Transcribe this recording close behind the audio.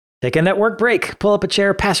Take a network break, pull up a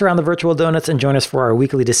chair, pass around the virtual donuts, and join us for our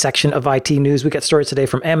weekly dissection of IT news. We got stories today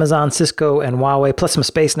from Amazon, Cisco, and Huawei, plus some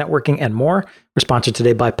space networking and more. We're sponsored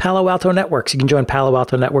today by Palo Alto Networks. You can join Palo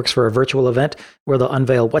Alto Networks for a virtual event where they'll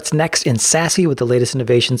unveil what's next in SASE with the latest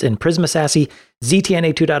innovations in Prisma SASE,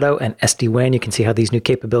 ZTNA 2.0, and SD-WAN. You can see how these new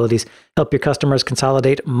capabilities help your customers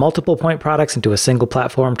consolidate multiple point products into a single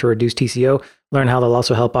platform to reduce TCO. Learn how they'll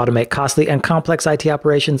also help automate costly and complex IT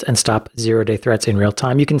operations and stop zero-day threats in real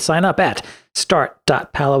time. You can sign up at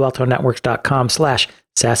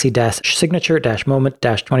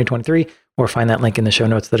start.paloaltonetworks.com/SASE-signature-moment-2023 or find that link in the show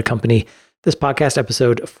notes that accompany this podcast,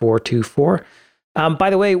 episode 424. By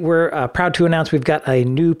the way, we're proud to announce we've got a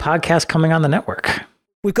new podcast coming on the network.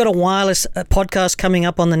 We've got a wireless podcast coming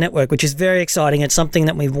up on the network, which is very exciting. It's something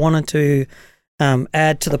that we've wanted to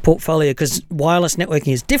add to the portfolio because wireless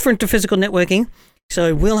networking is different to physical networking.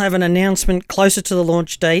 So we'll have an announcement closer to the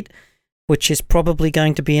launch date, which is probably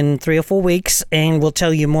going to be in 3 or 4 weeks, and we'll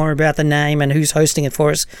tell you more about the name and who's hosting it for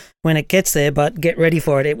us when it gets there, but get ready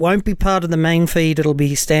for it. It won't be part of the main feed. It'll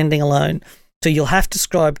be standing alone. So you'll have to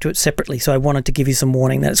subscribe to it separately. So I wanted to give you some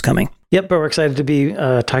warning that it's coming. Yep, but we're excited to be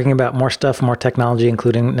talking about more stuff, more technology,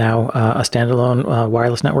 including now a standalone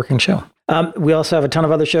wireless networking show. We also have a ton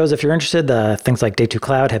of other shows if you're interested. Things like Day 2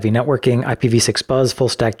 Cloud, Heavy Networking, IPv6 Buzz, Full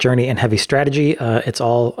Stack Journey, and Heavy Strategy. It's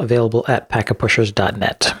all available at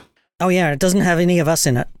packetpushers.net. Oh, yeah, it doesn't have any of us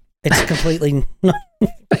in it. It's completely...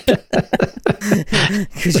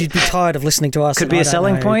 Because you'd be tired of listening to us. Could be a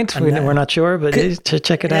selling point. We're not sure, but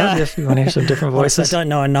check it out if you want to hear some different voices. I don't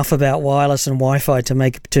know enough about wireless and Wi-Fi to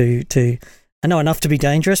make to. I know enough to be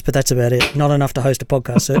dangerous, but that's about it. Not enough to host a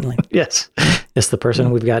podcast, certainly. Yes. The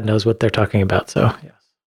person we've got knows what they're talking about. So, yes.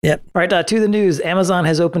 Yep. All right, to the news. Amazon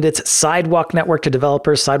has opened its Sidewalk network to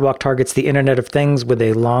developers. Sidewalk targets the Internet of Things with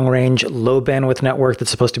a long-range, low-bandwidth network that's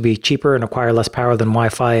supposed to be cheaper and acquire less power than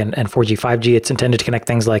Wi-Fi and 4G, 5G. It's intended to connect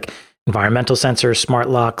things like environmental sensors, smart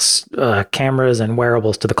locks, cameras, and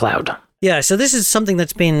wearables to the cloud. Yeah, so this is something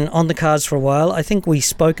that's been on the cards for a while. I think we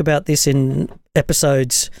spoke about this in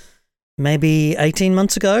episodes maybe 18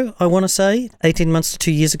 months ago, I want to say. 18 months to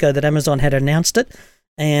 2 years ago that Amazon had announced it.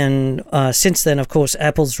 And since then, of course,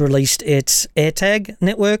 Apple's released its AirTag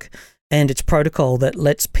network and its protocol that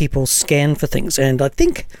lets people scan for things. And I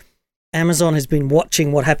think Amazon has been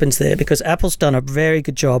watching what happens there because Apple's done a very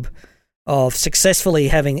good job of successfully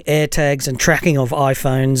having AirTags and tracking of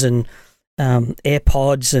iPhones and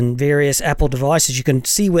AirPods and various Apple devices. You can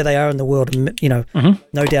see where they are in the world. And,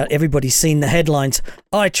 no doubt everybody's seen the headlines.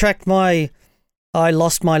 I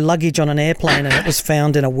lost my luggage on an airplane and it was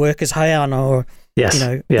found in a worker's home or... Yes.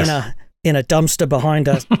 In a dumpster behind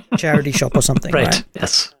a charity shop or something. Right.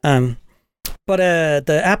 Yes. But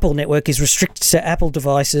the Apple network is restricted to Apple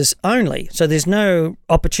devices only. So there's no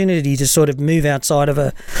opportunity to sort of move outside of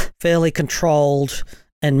a fairly controlled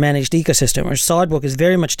and managed ecosystem. Whereas Sidewalk is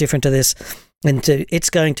very much different to this. And it's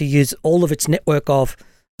going to use all of its network of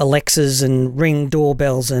Alexas and Ring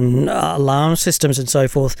doorbells and alarm systems and so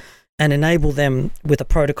forth and enable them with a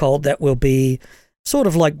protocol that will be sort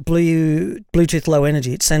of like Bluetooth Low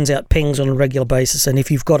Energy. It sends out pings on a regular basis, and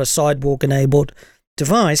if you've got a Sidewalk-enabled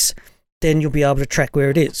device, then you'll be able to track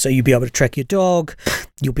where it is. So you'll be able to track your dog,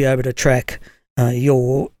 you'll be able to track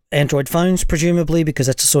your Android phones, presumably, because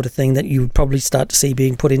that's the sort of thing that you would probably start to see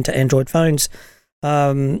being put into Android phones,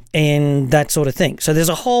 and that sort of thing. So there's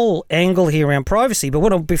a whole angle here around privacy,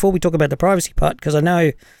 but before we talk about the privacy part, because I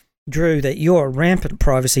know, Drew, that you're a rampant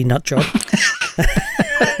privacy nut job.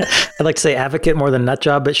 I'd like to say advocate more than nut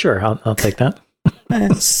job, but sure, I'll take that.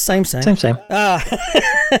 Same. Same.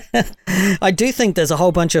 I do think there's a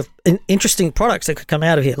whole bunch of interesting products that could come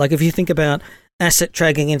out of here. Like if you think about asset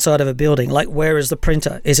tracking inside of a building, like where is the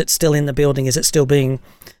printer? Is it still in the building? Is it still being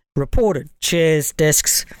reported? Chairs,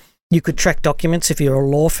 desks. You could track documents if you're a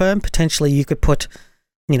law firm. Potentially you could put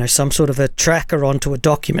some sort of a tracker onto a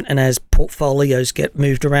document, and as portfolios get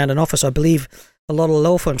moved around an office, I believe a lot of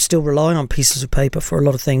law firms still rely on pieces of paper for a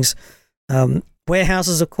lot of things.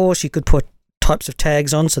 Warehouses, of course, you could put types of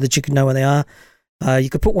tags on so that you can know where they are. You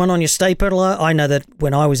could put one on your stapler. I know that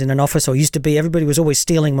when I was in an office, or used to be, everybody was always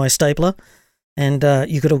stealing my stapler, and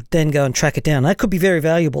you could then go and track it down. That could be very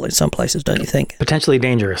valuable in some places, don't you think? Potentially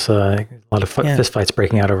dangerous. A lot of fistfights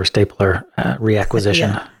breaking out over stapler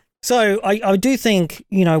reacquisition. Yeah. So I do think,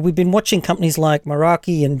 we've been watching companies like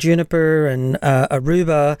Meraki and Juniper and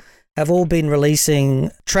Aruba have all been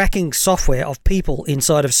releasing tracking software of people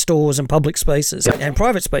inside of stores and public spaces and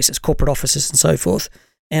private spaces, corporate offices and so forth.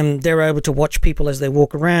 And they're able to watch people as they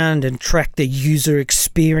walk around and track the user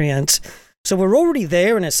experience. So we're already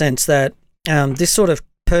there in a sense that this sort of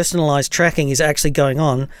personalized tracking is actually going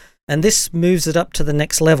on. and this moves it up to the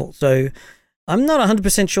next level. So I'm not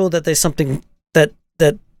 100% sure that there's something that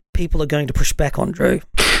people are going to push back on, Drew.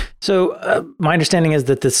 So my understanding is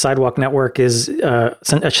that this Sidewalk network is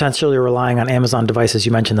essentially relying on Amazon devices.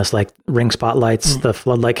 You mentioned this, like Ring spotlights, the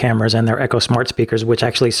floodlight cameras, and their Echo smart speakers, which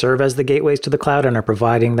actually serve as the gateways to the cloud and are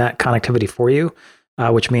providing that connectivity for you,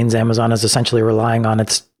 which means Amazon is essentially relying on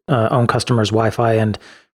its own customers' Wi-Fi and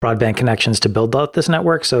broadband connections to build out this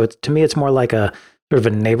network. So to me, it's more like a sort of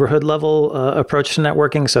a neighborhood level approach to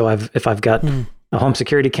networking. So if I've got a home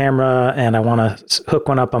security camera and I want to hook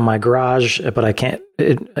one up on my garage, but I can't,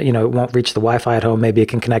 it won't reach the Wi-Fi at home. Maybe it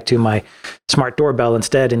can connect to my smart doorbell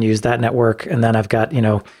instead and use that network. And then I've got,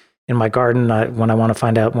 in my garden, when I want to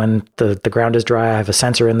find out when the ground is dry, I have a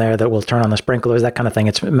sensor in there that will turn on the sprinklers, that kind of thing.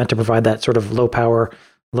 It's meant to provide that sort of low power,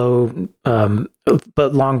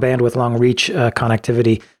 but long bandwidth, long reach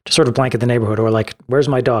connectivity to sort of blanket the neighborhood. Or like, where's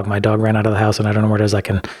my dog? My dog ran out of the house and I don't know where it is. I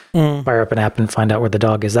can fire up an app and find out where the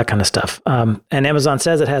dog is, that kind of stuff. And Amazon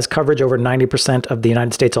says it has coverage over 90% of the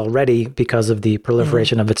United States already because of the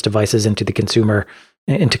proliferation of its devices into consumer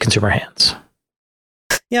hands.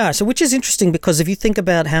 Yeah, so which is interesting because if you think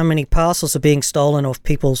about how many parcels are being stolen off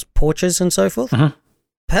people's porches and so forth,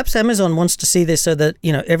 perhaps Amazon wants to see this so that,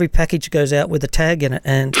 every package goes out with a tag in it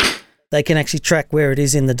and they can actually track where it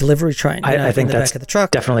is in the delivery train. I think in the that's back of the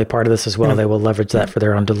truck. Definitely part of this as well. They will leverage that for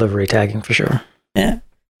their own delivery tagging for sure. Yeah,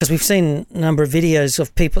 because we've seen a number of videos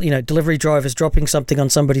of people, delivery drivers dropping something on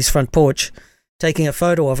somebody's front porch, taking a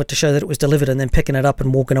photo of it to show that it was delivered and then picking it up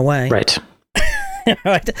and walking away. Right.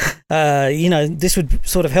 Right. This would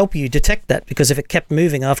sort of help you detect that because if it kept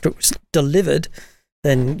moving after it was delivered,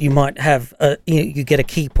 then you might have you get a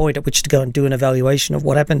key point at which to go and do an evaluation of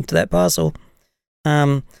what happened to that parcel.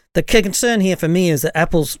 The concern here for me is that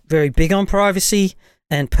Apple's very big on privacy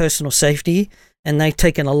and personal safety, and they've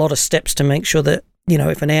taken a lot of steps to make sure that,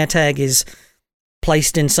 if an AirTag is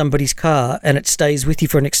placed in somebody's car and it stays with you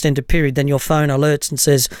for an extended period, then your phone alerts and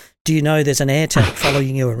says, do you know there's an AirTag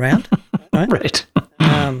following you around? Right.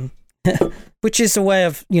 Which is a way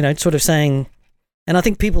of, sort of saying, and I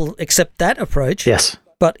think people accept that approach. Yes.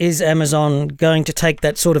 But is Amazon going to take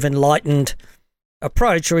that sort of enlightened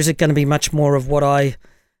approach, or is it going to be much more of what I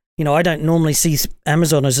don't normally see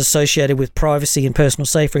Amazon as associated with privacy and personal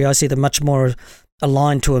safety. I see them much more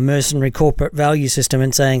aligned to a mercenary corporate value system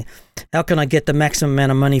and saying, how can I get the maximum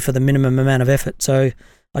amount of money for the minimum amount of effort? So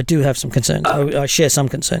I do have some concerns. I share some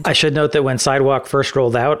concerns. I should note that when Sidewalk first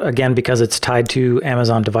rolled out, again, because it's tied to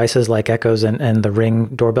Amazon devices like Echoes and the Ring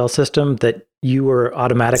doorbell system, that you were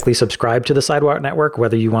automatically subscribed to the Sidewalk network,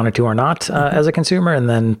 whether you wanted to or not, as a consumer. And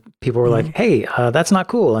then people were like, hey, that's not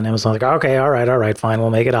cool. And Amazon's like, okay, all right, fine, we'll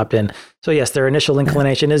make it opt-in. So yes, their initial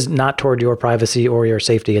inclination is not toward your privacy or your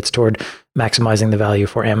safety. It's toward maximizing the value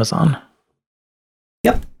for Amazon.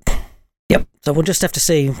 Yep. So we'll just have to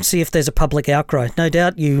see if there's a public outcry. No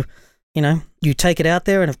doubt you take it out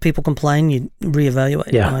there, and if people complain, you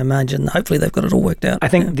reevaluate. Yeah. I imagine hopefully they've got it all worked out. I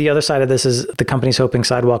think the other side of this is the company's hoping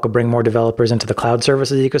Sidewalk will bring more developers into the cloud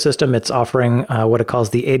services ecosystem. It's offering what it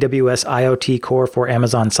calls the AWS IoT core for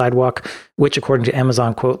Amazon Sidewalk, which according to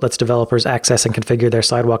Amazon, quote, lets developers access and configure their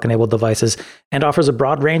Sidewalk-enabled devices and offers a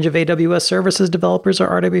broad range of AWS services developers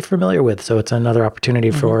are already familiar with. So it's another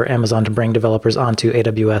opportunity for Amazon to bring developers onto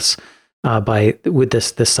AWS with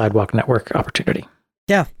this Sidewalk network opportunity.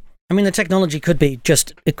 Yeah. I mean, the technology could be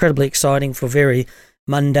just incredibly exciting for very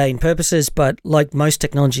mundane purposes, but like most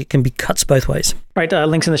technology, it can be cuts both ways. Right.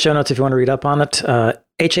 Links in the show notes if you want to read up on it.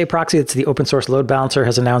 HA Proxy, it's the open source load balancer,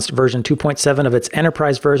 has announced version 2.7 of its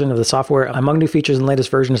enterprise version of the software. Among new features in the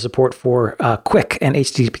latest version is support for QUIC and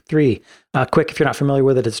HTTP3. QUIC, if you're not familiar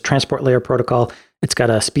with it, it's a transport layer protocol. It's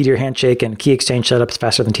got a speedier handshake and key exchange setups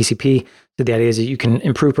faster than TCP. So the idea is that you can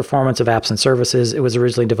improve performance of apps and services. It was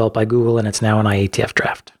originally developed by Google, and it's now an IETF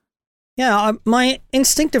draft. Yeah, my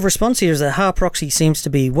instinctive response here is that HA Proxy seems to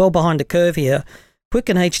be well behind the curve here. QUIC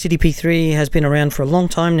and HTTP3 has been around for a long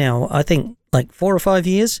time now, I think like 4 or 5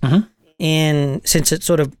 years. And since it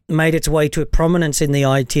sort of made its way to a prominence in the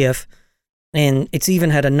IETF, and it's even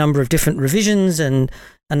had a number of different revisions, and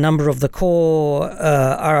a number of the core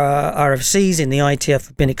RFCs in the IETF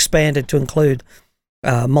have been expanded to include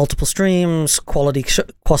multiple streams, quality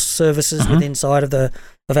cost services with inside of the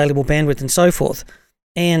available bandwidth and so forth.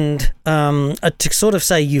 And to sort of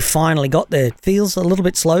say you finally got there feels a little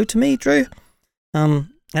bit slow to me, Drew. And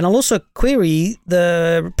I'll also query,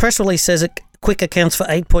 the press release says QUIC accounts for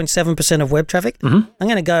 8.7% of web traffic. I'm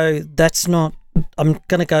going to go that's not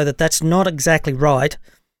exactly right.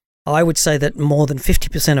 I would say that more than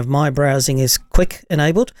 50% of my browsing is QUIC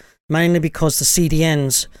enabled, mainly because the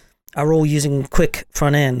CDNs are all using quick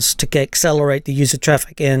front ends to accelerate the user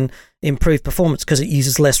traffic and improve performance because it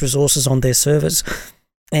uses less resources on their servers.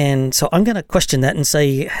 And so I'm going to question that and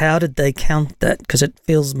say, how did they count that? Because it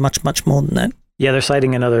feels much, much more than that. Yeah, they're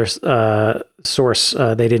citing another source.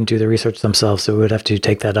 They didn't do the research themselves, so we would have to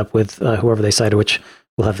take that up with whoever they cited, which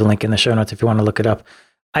we'll have the link in the show notes if you want to look it up.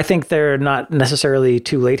 I think they're not necessarily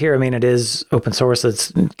too late here. I mean, it is open source.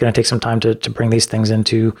 It's going to take some time to bring these things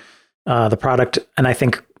into the product. And I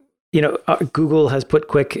think, Google has put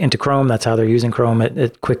Quick into Chrome. That's how they're using Chrome.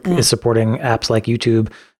 Quick is supporting apps like YouTube.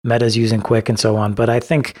 Meta's using Quick and so on. But I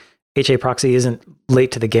think HA Proxy isn't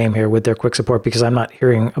late to the game here with their Quick support, because I'm not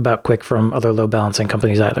hearing about Quick from other load balancing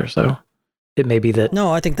companies either. So it may be that...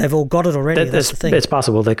 No, I think they've all got it already. That's the thing. It's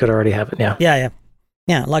possible they could already have it, yeah.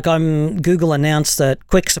 Yeah, like Google announced that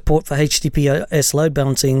Quick support for HTTPS load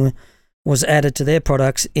balancing was added to their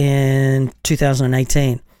products in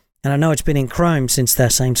 2018. And I know it's been in Chrome since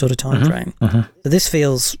that same sort of time frame. So this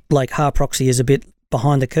feels like HARProxy is a bit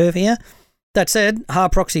behind the curve here. That said,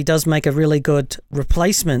 HARProxy does make a really good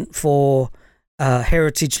replacement for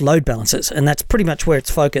heritage load balancers, and that's pretty much where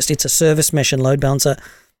it's focused. It's a service mesh and load balancer.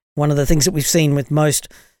 One of the things that we've seen with most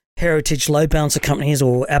heritage load balancer companies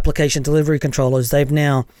or application delivery controllers, they've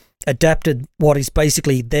now adapted what is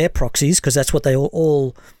basically their proxies, because that's what they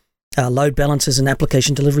all load balancers and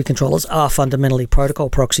application delivery controllers are, fundamentally protocol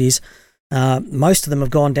proxies. Most of them have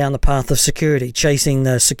gone down the path of security, chasing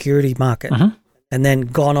the security market, and then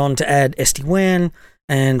gone on to add SD-WAN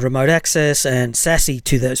and remote access and SASE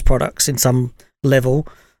to those products in some level.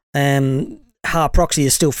 And HARProxy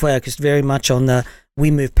is still focused very much on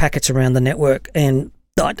we move packets around the network. And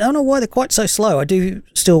I don't know why they're quite so slow. I'm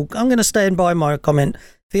going to stand by my comment.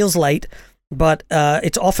 Feels late, but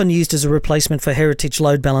it's often used as a replacement for heritage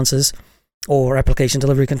load balancers or application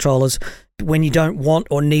delivery controllers when you don't want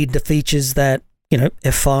or need the features that,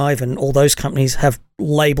 F5 and all those companies have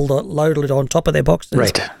labeled or loaded on top of their boxes.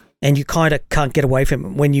 Right. And you kind of can't get away from it.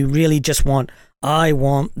 When you really just I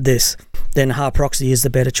want this, then HARProxy is the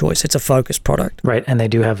better choice. It's a focused product. Right, and they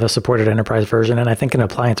do have a supported enterprise version, and I think an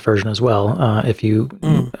appliance version as well, if you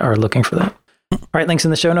are looking for that. All right, links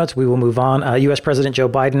in the show notes. We will move on. U.S. President Joe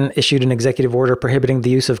Biden issued an executive order prohibiting the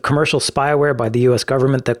use of commercial spyware by the U.S.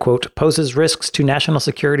 government that, quote, poses risks to national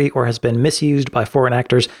security or has been misused by foreign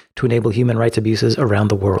actors to enable human rights abuses around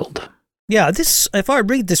the world. Yeah, if I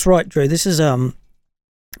read this right, Drew, this is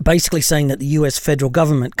basically saying that the U.S. federal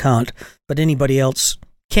government can't, but anybody else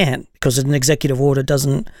can, because an executive order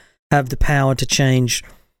doesn't have the power to change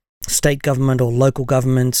state government or local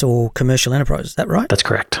governments or commercial enterprises. Is that right? That's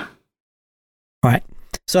correct. Right.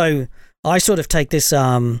 So I sort of take this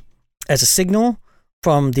as a signal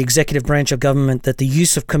from the executive branch of government that the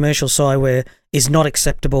use of commercial spyware is not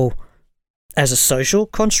acceptable as a social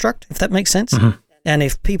construct, if that makes sense. And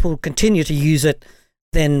if people continue to use it,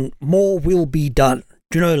 then more will be done.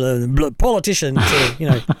 Politicians,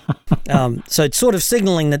 so it's sort of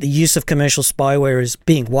signaling that the use of commercial spyware is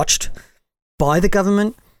being watched by the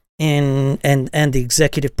government and the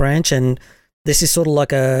executive branch. And this is sort of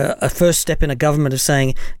like a first step in a government of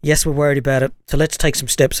saying, yes, we're worried about it, so let's take some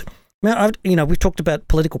steps. Now, we've talked about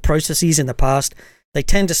political processes in the past. They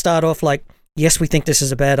tend to start off like, yes, we think this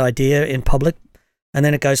is a bad idea in public. And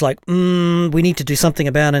then it goes like, we need to do something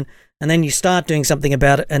about it. And then you start doing something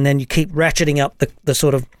about it, and then you keep ratcheting up the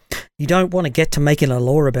sort of, you don't want to get to making a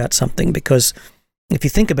law about something, because if you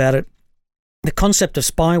think about it, the concept of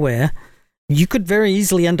spyware, you could very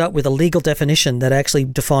easily end up with a legal definition that actually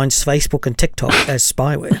defines Facebook and TikTok as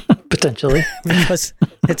spyware. Potentially. Because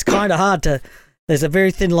it's kind of hard there's a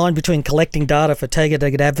very thin line between collecting data for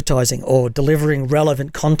targeted advertising or delivering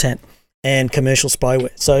relevant content and commercial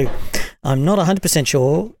spyware. So I'm not 100%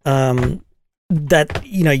 sure that,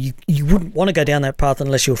 you wouldn't want to go down that path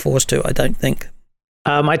unless you're forced to, I don't think.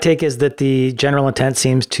 My take is that the general intent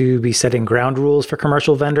seems to be setting ground rules for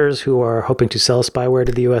commercial vendors who are hoping to sell spyware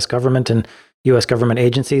to the U.S. government and U.S. government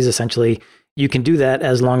agencies. Essentially, you can do that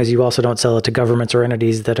as long as you also don't sell it to governments or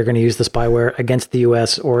entities that are going to use the spyware against the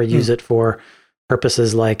U.S. or use it for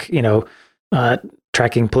purposes like,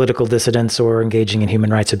 tracking political dissidents or engaging in human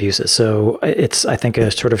rights abuses. So it's, I think, a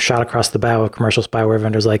sort of shot across the bow of commercial spyware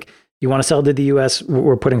vendors. Like, you want to sell to the U.S.,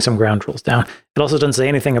 we're putting some ground rules down. It also doesn't say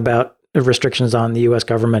anything about restrictions on the U.S.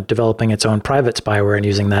 government developing its own private spyware and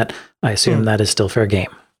using that. I assume that is still fair game.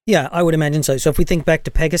 Yeah, I would imagine so. So if we think back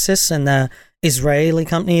to Pegasus and the Israeli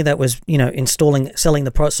company that was, selling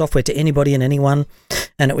the software to anybody and anyone,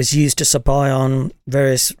 and it was used to spy on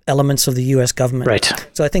various elements of the U.S. government. Right.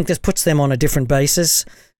 So I think this puts them on a different basis.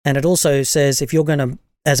 And it also says if you're going to,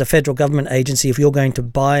 as a federal government agency, if you're going to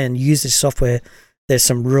buy and use this software, there's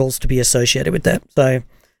some rules to be associated with that. So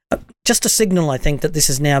just a signal, I think, that this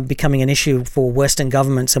is now becoming an issue for Western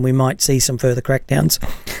governments, and we might see some further crackdowns.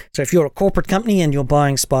 So if you're a corporate company and you're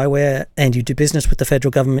buying spyware and you do business with the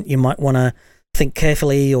federal government, you might want to think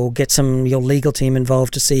carefully or get your legal team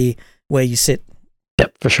involved to see where you sit.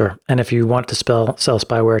 Yep, for sure. And if you want to sell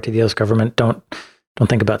spyware to the US government, don't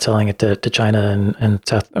think about selling it to China and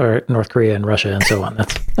South or North Korea and Russia and so on.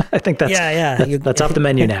 I think that's off the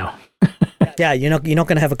menu now. Yeah, you're not going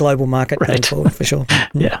to have a global market going forward, for sure.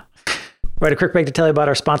 Yeah. Right, a quick break to tell you about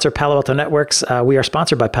our sponsor, Palo Alto Networks. We are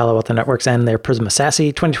sponsored by Palo Alto Networks and their Prisma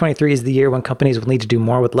SASE. 2023 is the year when companies will need to do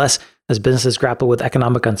more with less. As businesses grapple with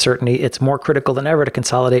economic uncertainty, it's more critical than ever to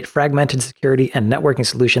consolidate fragmented security and networking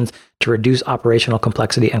solutions to reduce operational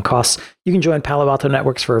complexity and costs. You can join Palo Alto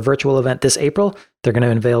Networks for a virtual event this April. They're going to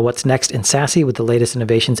unveil what's next in SASE with the latest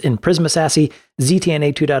innovations in Prisma SASE,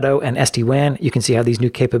 ZTNA 2.0, and SD-WAN. You can see how these new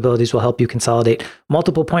capabilities will help you consolidate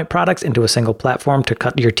multiple point products into a single platform to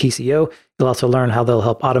cut your TCO. You'll also learn how they'll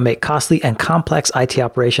help automate costly and complex IT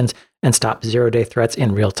operations and stop zero-day threats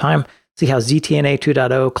in real time. See how ZTNA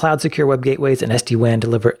 2.0, cloud secure web gateways, and SD-WAN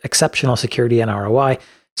deliver exceptional security and ROI.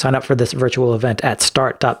 Sign up for this virtual event at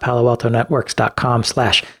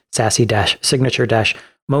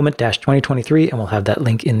start.paloaltonetworks.com/SASE-signature-moment-2023, and we'll have that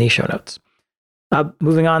link in the show notes.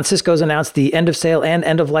 Moving on, Cisco's announced the end of sale and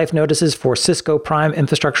end of life notices for Cisco Prime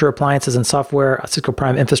infrastructure appliances and software. Cisco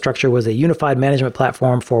Prime infrastructure was a unified management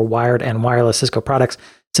platform for wired and wireless Cisco products.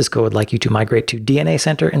 Cisco would like you to migrate to DNA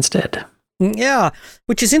Center instead. Yeah,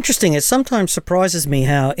 which is interesting. It sometimes surprises me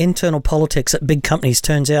how internal politics at big companies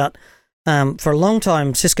turns out. For a long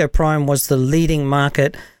time, Cisco Prime was the leading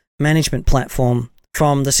market management platform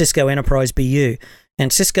from the Cisco Enterprise BU.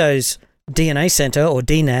 And Cisco's DNA Center, or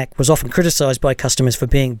DNAC, was often criticized by customers for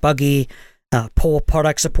being buggy, poor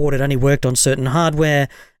product support. It only worked on certain hardware,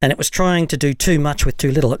 and it was trying to do too much with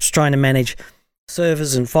too little. It was trying to manage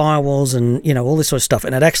servers and firewalls and, all this sort of stuff.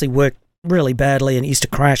 And it actually worked really badly and it used to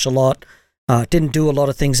crash a lot. Didn't do a lot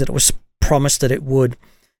of things that it was promised that it would.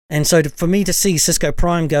 And so for me to see Cisco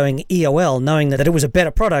Prime going EOL, knowing that it was a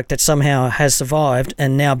better product that somehow has survived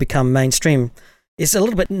and now become mainstream, is a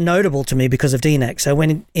little bit notable to me because of DNAC. So I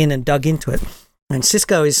went in and dug into it. And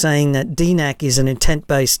Cisco is saying that DNAC is an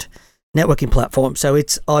intent-based networking platform. So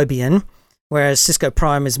it's IBN, whereas Cisco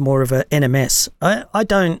Prime is more of a NMS. I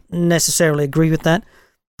don't necessarily agree with that.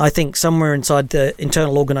 I think somewhere inside the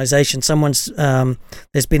internal organization,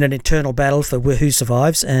 there's been an internal battle for who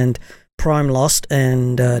survives, and Prime lost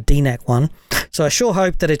and DNAC won. So I sure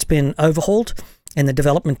hope that it's been overhauled and the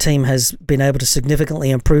development team has been able to significantly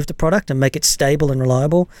improve the product and make it stable and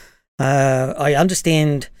reliable. I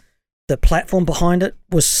understand the platform behind it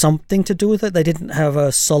was something to do with it. They didn't have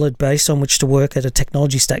a solid base on which to work at a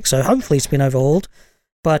technology stack. So hopefully it's been overhauled.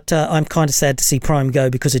 But I'm kind of sad to see Prime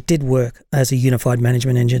go because it did work as a unified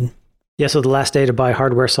management engine. Yeah, so the last day to buy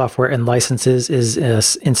hardware, software, and licenses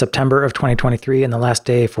is in September of 2023, and the last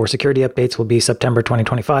day for security updates will be September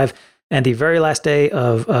 2025. And the very last day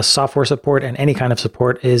of software support and any kind of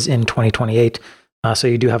support is in 2028. So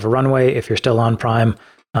you do have a runway if you're still on Prime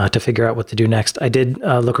to figure out what to do next. I did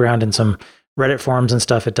look around in some Reddit forums and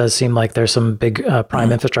stuff. It does seem like there's some big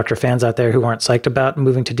Prime infrastructure fans out there who aren't psyched about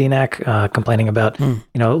moving to DNAC, complaining about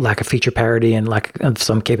lack of feature parity and lack of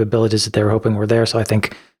some capabilities that they were hoping were there. So I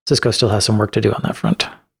think Cisco still has some work to do on that front.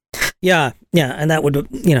 Yeah, and that would,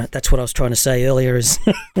 that's what I was trying to say earlier is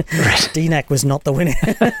DNAC was not the winner.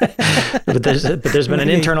 but there's been an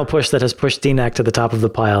internal push that has pushed DNAC to the top of the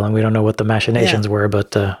pile, and we don't know what the machinations were,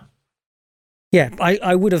 but... Yeah,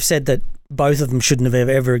 I would have said that both of them shouldn't have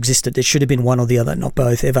ever existed. There should have been one or the other, not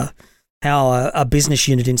both, ever. How a business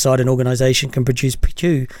unit inside an organization can produce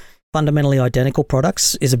two fundamentally identical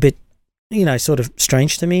products is a bit, sort of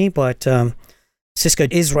strange to me, but Cisco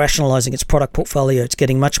is rationalizing its product portfolio. It's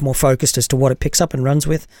getting much more focused as to what it picks up and runs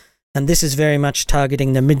with, and this is very much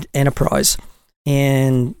targeting the mid-enterprise.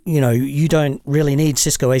 And, you don't really need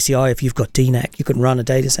Cisco ACI if you've got DNAC. You can run a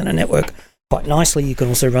data center network quite nicely. You can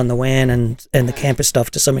also run the WAN and the campus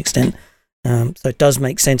stuff to some extent. So it does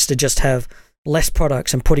make sense to just have less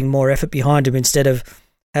products and putting more effort behind them instead of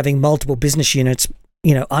having multiple business units,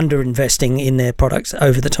 under investing in their products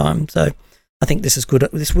over the time. So I think this is good.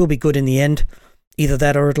 This will be good in the end. Either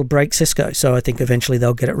that or it'll break Cisco. So I think eventually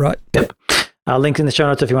they'll get it right. Yep. Link in the show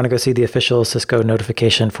notes if you want to go see the official Cisco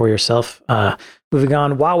notification for yourself. Moving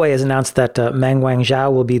on, Huawei has announced that Meng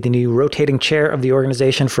Wanzhou will be the new rotating chair of the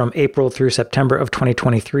organization from April through September of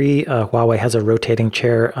 2023. Huawei has a rotating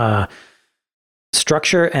chair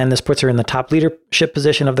structure, and this puts her in the top leadership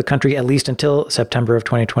position of the country at least until September of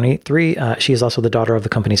 2023. She is also the daughter of the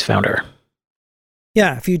company's founder.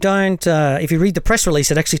 Yeah, if you read the press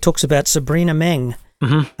release, it actually talks about Sabrina Meng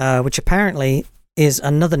which apparently is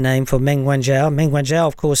another name for Meng Wanzhou. Meng Wanzhou,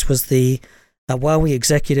 of course, was the Huawei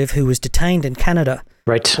executive who was detained in Canada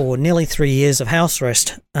for nearly 3 years of house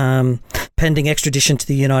arrest, pending extradition to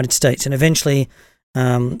the United States. And eventually,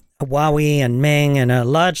 Huawei and Meng and a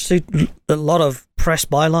lot of press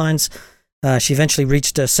bylines, she eventually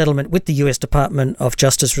reached a settlement with the US Department of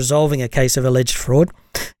Justice resolving a case of alleged fraud.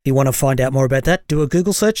 If you want to find out more about that, do a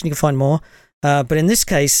Google search and you can find more. But in this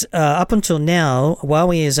case, up until now,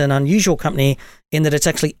 Huawei is an unusual company in that it's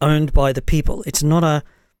actually owned by the people. It's not a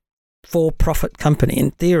for-profit company. In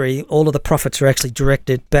theory, all of the profits are actually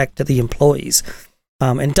directed back to the employees.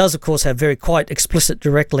 And does, of course, have quite explicit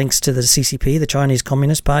direct links to the CCP, the Chinese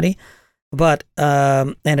Communist Party. But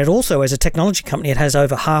and it also, as a technology company, it has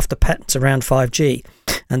over half the patents around 5G.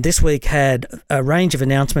 And this week had a range of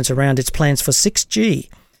announcements around its plans for 6G.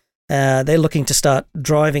 They're looking to start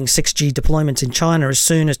driving 6G deployments in China as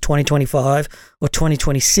soon as 2025 or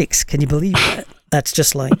 2026. Can you believe that? That's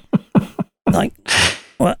just like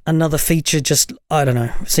another feature, just, I don't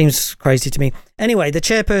know, seems crazy to me. Anyway, the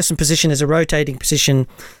chairperson position is a rotating position,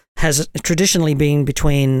 has traditionally been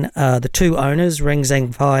between the two owners, Ren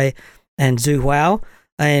Zhengfei and Zhu Huao,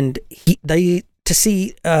 and to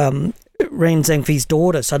see Ren Zhengfei's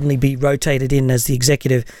daughter suddenly be rotated in as the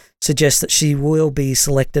executive suggests that she will be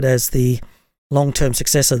selected as the long-term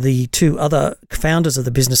successor. The two other founders of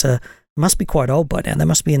the business must be quite old by now. They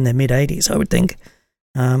must be in their mid-80s, I would think.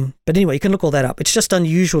 But anyway, you can look all that up. It's just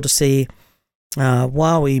unusual to see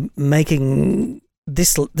Huawei making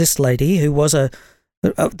this lady, who was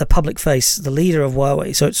the public face, the leader of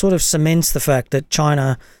Huawei. So it sort of cements the fact that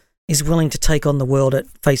China is willing to take on the world at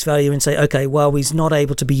face value and say, okay, Huawei's not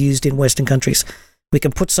able to be used in Western countries. We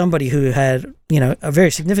can put somebody who had, a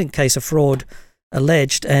very significant case of fraud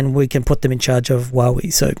alleged, and we can put them in charge of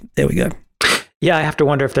Huawei. So there we go. Yeah, I have to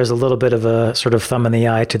wonder if there's a little bit of a sort of thumb in the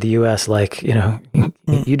eye to the U.S., like,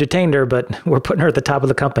 you detained her, but we're putting her at the top of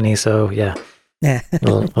the company. So, yeah. Yeah. a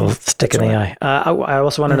little stick in the eye. I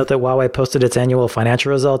also want to note that Huawei posted its annual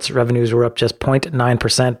financial results. Revenues were up just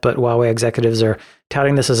 0.9%, but Huawei executives are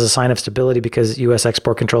touting this as a sign of stability because U.S.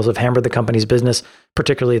 export controls have hammered the company's business,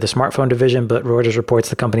 particularly the smartphone division. But Reuters reports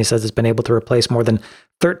the company says it's been able to replace more than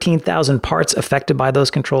 13,000 parts affected by those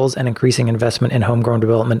controls and increasing investment in homegrown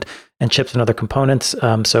development and chips and other components.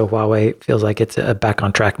 So Huawei feels like it's back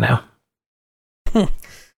on track now.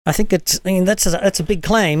 I think that's a big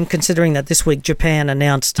claim, considering that this week Japan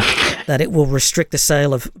announced that it will restrict the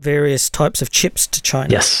sale of various types of chips to China.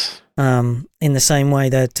 Yes. In the same way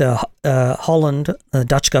that Holland, the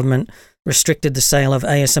Dutch government, restricted the sale of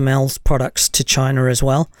ASML's products to China as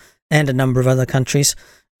well, and a number of other countries.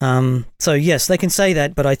 So yes, they can say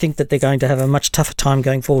that, but I think that they're going to have a much tougher time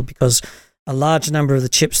going forward because a large number of the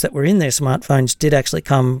chips that were in their smartphones did actually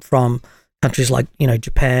come from countries like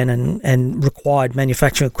Japan and required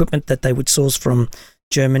manufacturing equipment that they would source from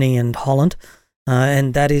Germany and Holland,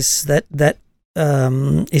 and that is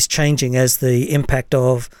changing as the impact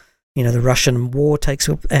of the Russian war takes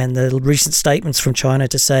up, and the recent statements from China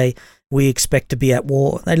to say we expect to be at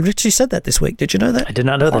war. They literally said that this week. Did you know that? I did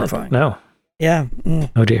not know that. No. Yeah.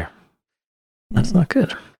 Oh dear, that's not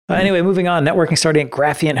good. Anyway, moving on, networking starting at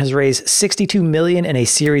Graphiant has raised $62 million in a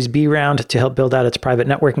Series B round to help build out its private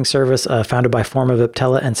networking service. Founded by former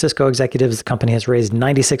Viptela and Cisco executives, the company has raised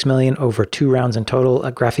 $96 million over 2 rounds in total.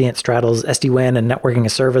 Graphiant straddles SD-WAN and networking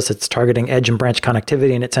as service. It's targeting edge and branch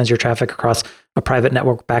connectivity, and it sends your traffic across a private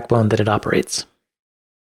network backbone that it operates.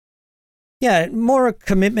 Yeah, more a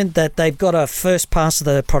commitment that they've got a first pass of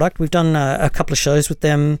the product. We've done a couple of shows with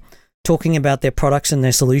them talking about their products and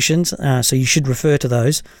their solutions, so you should refer to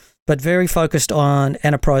those, but very focused on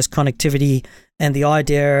enterprise connectivity and the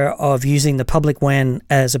idea of using the public WAN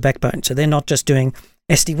as a backbone. So they're not just doing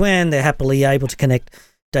SD-WAN, they're happily able to connect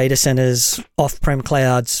data centers, off-prem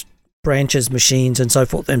clouds, branches, machines, and so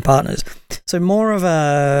forth, and partners. So more of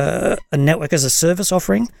a network as a service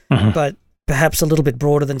offering, but perhaps a little bit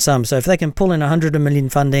broader than some. So if they can pull in $100 million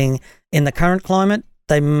funding in the current climate,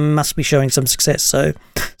 they must be showing some success. So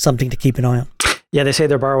something to keep an eye on. Yeah, they say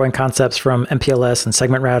they're borrowing concepts from MPLS and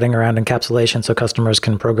segment routing around encapsulation so customers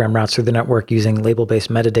can program routes through the network using label-based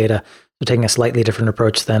metadata. They're taking a slightly different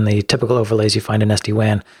approach than the typical overlays you find in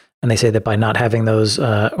SD-WAN. And they say that by not having those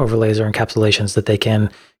overlays or encapsulations that they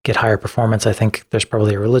can get higher performance. I think there's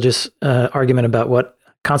probably a religious argument about what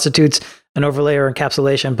constitutes an overlay or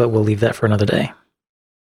encapsulation, but we'll leave that for another day.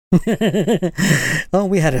 Well,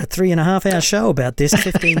 we had a 3.5-hour show about this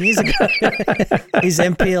 15 years ago. Is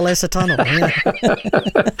MPLS a tunnel? Yeah.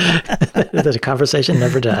 The conversation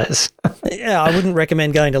never dies. Yeah, I wouldn't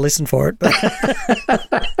recommend going to listen for it. But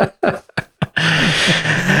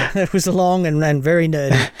It was long and very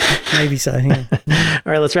nerdy. Maybe so. Yeah.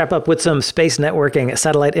 All right, let's wrap up with some space networking.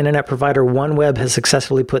 Satellite internet provider OneWeb has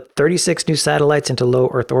successfully put 36 new satellites into low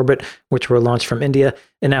Earth orbit, which were launched from India.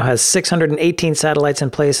 It now has 618 satellites in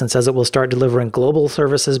place and says it will start delivering global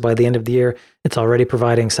services by the end of the year. It's already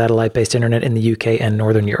providing satellite-based internet in the UK and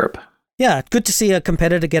Northern Europe. Yeah, good to see a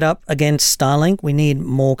competitor get up against Starlink. We need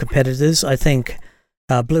more competitors. I think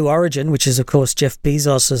Blue Origin, which is, of course, Jeff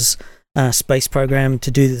Bezos's space program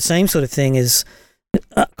to do the same sort of thing, is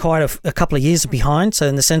quite a couple of years behind. So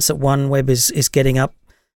in the sense that OneWeb is getting up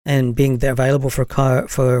and being available for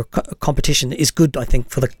competition is good, I think,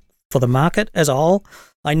 for the market as a whole.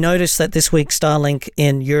 I noticed that this week Starlink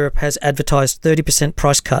in Europe has advertised 30%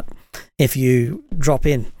 price cut if you drop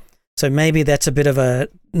in. So maybe that's a bit of a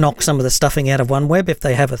knock some of the stuffing out of OneWeb if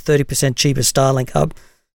they have a 30% cheaper Starlink hub.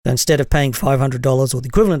 So instead of paying $500 or the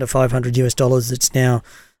equivalent of $500 US, it's now,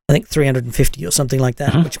 I think, $350 or something like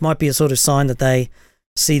that, which might be a sort of sign that they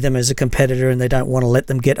see them as a competitor and they don't want to let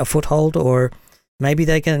them get a foothold, or maybe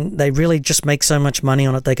they really just make so much money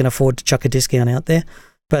on it they can afford to chuck a discount out there.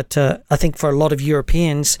 But I think for a lot of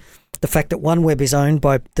Europeans, the fact that OneWeb is owned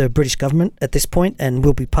by the British government at this point and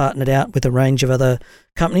will be partnered out with a range of other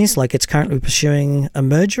companies, like it's currently pursuing a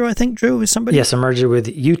merger, I think, Drew, with somebody? Yes, a merger with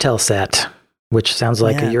Eutelsat, which sounds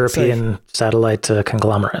like a European satellite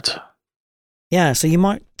conglomerate. Yeah, so you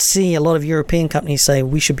might see a lot of European companies say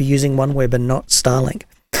we should be using OneWeb and not Starlink.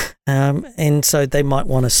 And so they might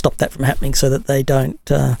want to stop that from happening so that they don't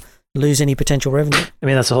lose any potential revenue. I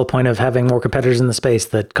mean, that's the whole point of having more competitors in the space,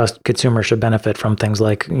 that consumers should benefit from things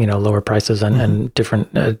like, lower prices and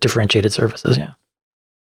different differentiated services. Yeah.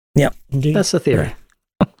 Yeah, indeed. That's the theory.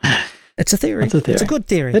 It's a theory. It's a good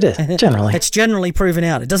theory. It is, generally. It's generally proven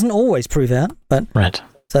out. It doesn't always prove out, but... Right.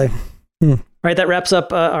 So... All right, that wraps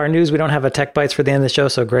up our news. We don't have a Tech Bites for the end of the show,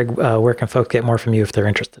 so Greg, where can folks get more from you if they're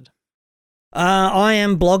interested? I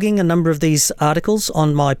am blogging a number of these articles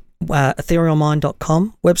on my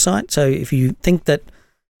etherealmind.com website. So if you think that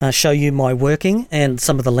show you my working and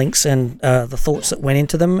some of the links and the thoughts that went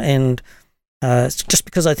into them, and it's just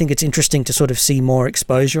because I think it's interesting to sort of see more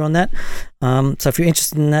exposure on that. So if you're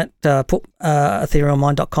interested in that, put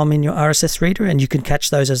etherealmind.com in your RSS reader and you can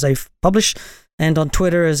catch those as they publish. And on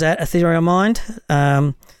Twitter is at etherealmind,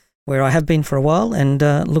 where I have been for a while, and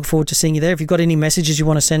look forward to seeing you there. If you've got any messages you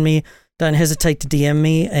want to send me, don't hesitate to DM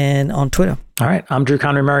me and on Twitter. All right. I'm Drew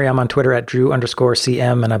Conry Murray. I'm on Twitter at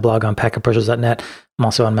Drew_CM, and I blog on packetpushers.net. I'm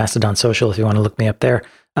also on Mastodon Social if you want to look me up there.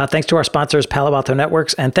 Thanks to our sponsors, Palo Alto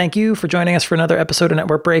Networks, and thank you for joining us for another episode of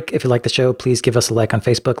Network Break. If you like the show, please give us a like on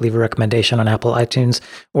Facebook, leave a recommendation on Apple iTunes,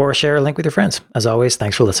 or share a link with your friends. As always,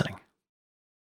 thanks for listening.